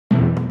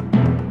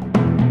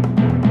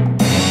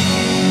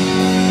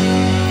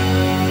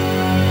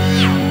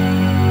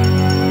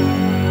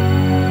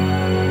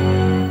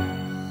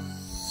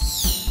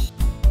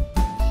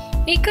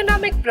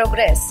economic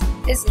progress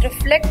is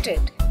reflected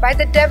by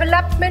the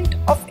development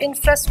of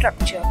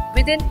infrastructure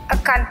within a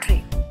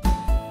country.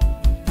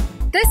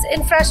 This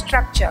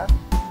infrastructure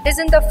is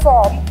in the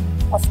form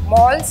of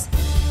malls,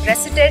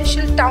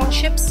 residential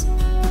townships,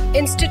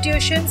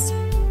 institutions,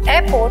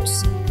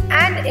 airports,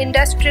 and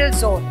industrial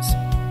zones.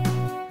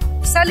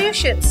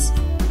 Solutions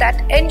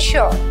that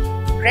ensure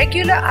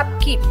regular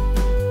upkeep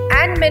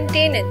and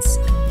maintenance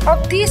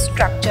of these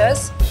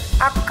structures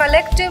are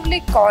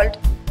collectively called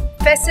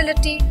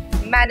facility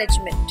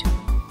management.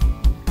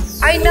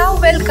 I now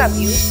welcome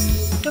you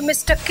to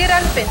Mr.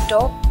 Kiran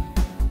Pinto,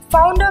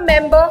 founder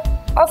member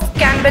of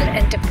Cambell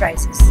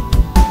Enterprises.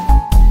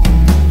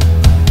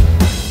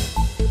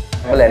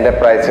 Cambell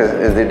Enterprises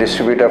is the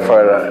distributor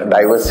for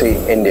Diversey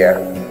India,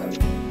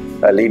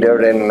 a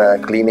leader in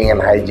cleaning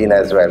and hygiene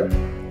as well,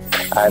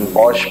 and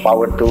Bosch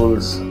power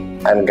tools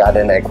and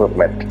garden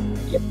equipment.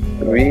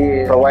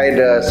 We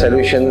provide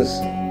solutions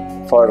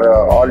for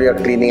all your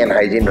cleaning and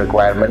hygiene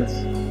requirements.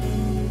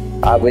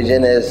 Our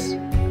vision is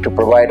to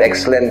provide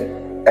excellent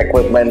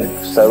equipment,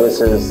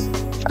 services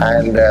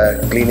and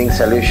cleaning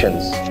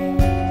solutions.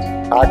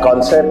 Our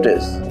concept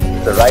is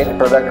the right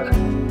product,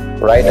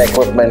 right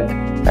equipment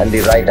and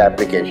the right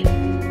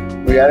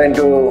application. We are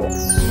into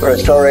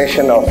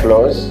restoration of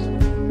floors.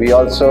 We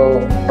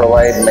also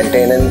provide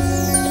maintenance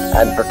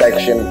and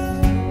protection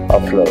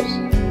of floors.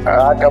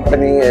 Our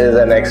company is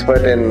an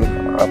expert in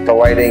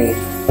providing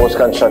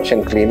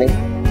post-construction cleaning,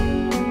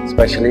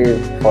 especially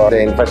for the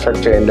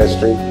infrastructure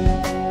industry,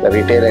 the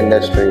retail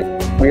industry.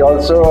 We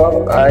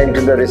also are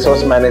into the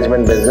resource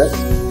management business.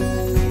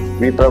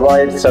 We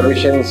provide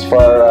solutions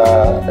for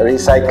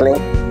recycling,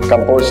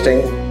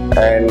 composting,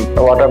 and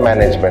water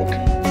management.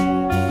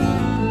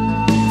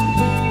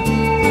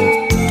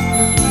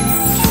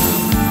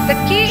 The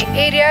key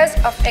areas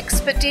of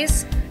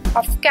expertise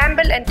of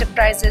Cambell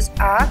Enterprises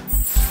are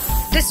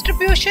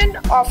distribution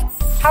of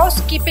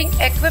housekeeping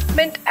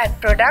equipment and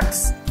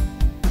products,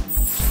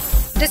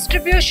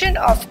 distribution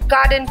of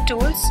garden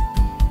tools,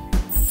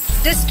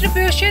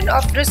 distribution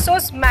of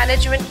resource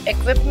management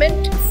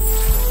equipment,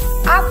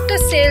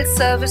 after-sales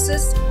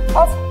services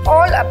of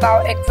all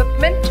above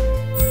equipment,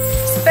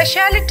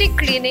 specialty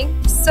cleaning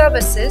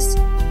services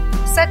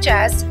such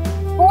as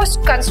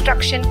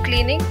post-construction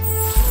cleaning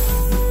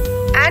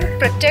and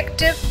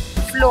protective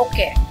floor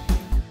care,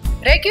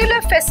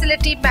 regular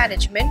facility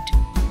management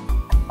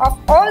of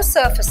all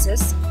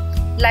surfaces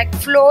like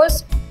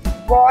floors,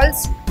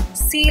 walls,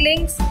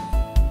 ceilings,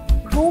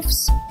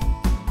 roofs,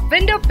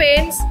 window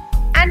panes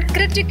and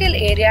critical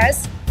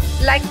areas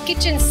like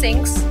kitchen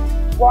sinks,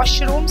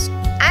 washrooms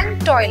and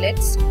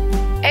toilets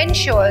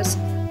ensures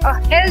a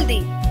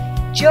healthy,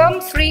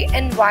 germ-free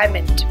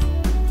environment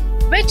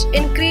which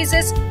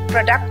increases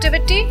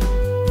productivity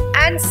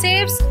and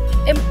saves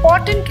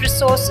important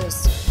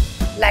resources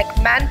like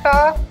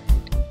manpower,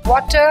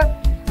 water,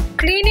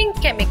 cleaning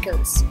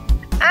chemicals,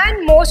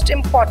 and most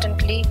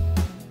importantly,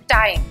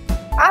 time.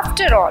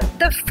 After all,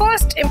 the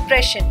first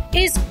impression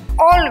is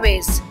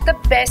always the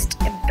best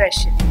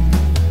impression.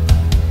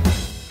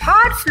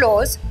 Hard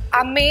floors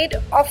are made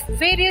of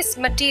various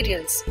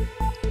materials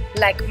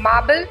like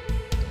marble,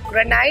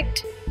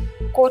 granite,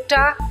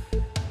 kota,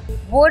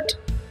 wood,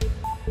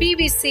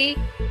 PVC,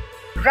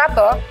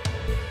 rubber,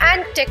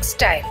 and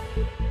textile.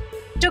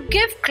 To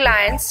give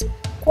clients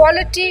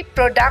quality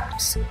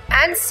products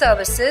and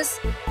services,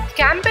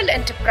 Cambell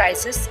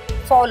Enterprises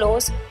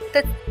follows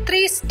the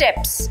 3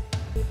 steps: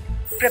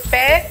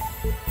 prepare,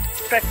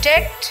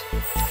 protect,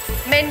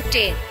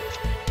 maintain.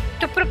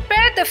 To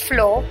prepare the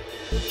floor,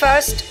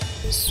 first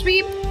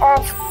sweep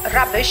off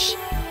rubbish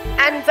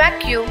and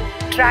vacuum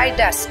dry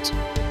dust.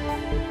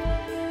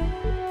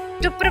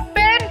 To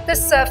prepare the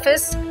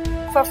surface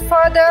for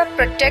further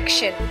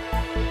protection,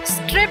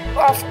 strip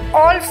off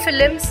all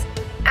films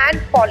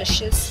and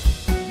polishes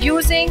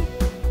using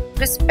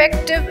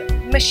respective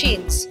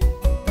machines.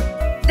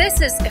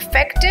 This is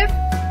effective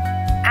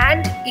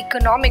and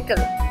economical.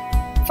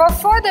 For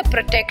further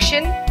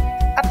protection,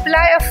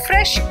 apply a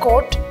fresh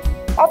coat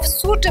of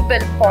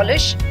suitable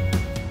polish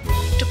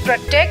to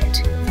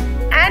protect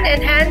and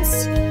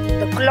enhance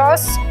the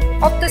gloss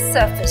of the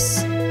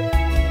surface.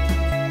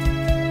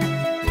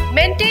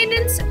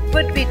 Maintenance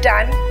would be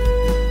done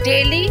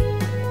daily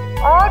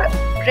or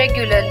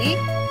regularly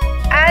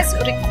as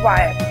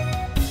required.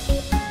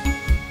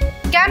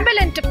 Cambell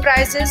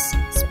Enterprises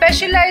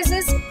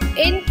specializes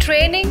in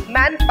training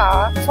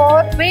manpower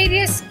for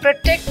various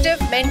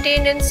protective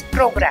maintenance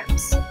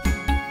programs.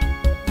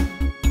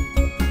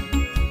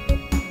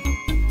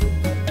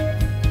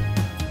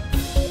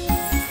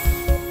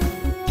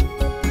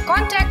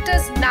 Contact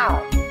us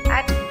now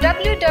at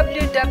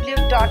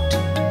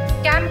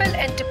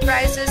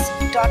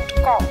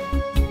www.cambellenterprises.com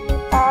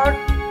or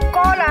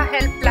call our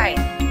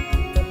helpline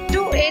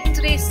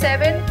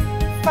 2837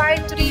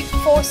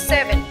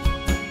 5347.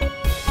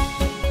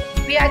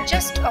 We are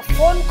just a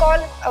phone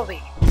call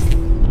away.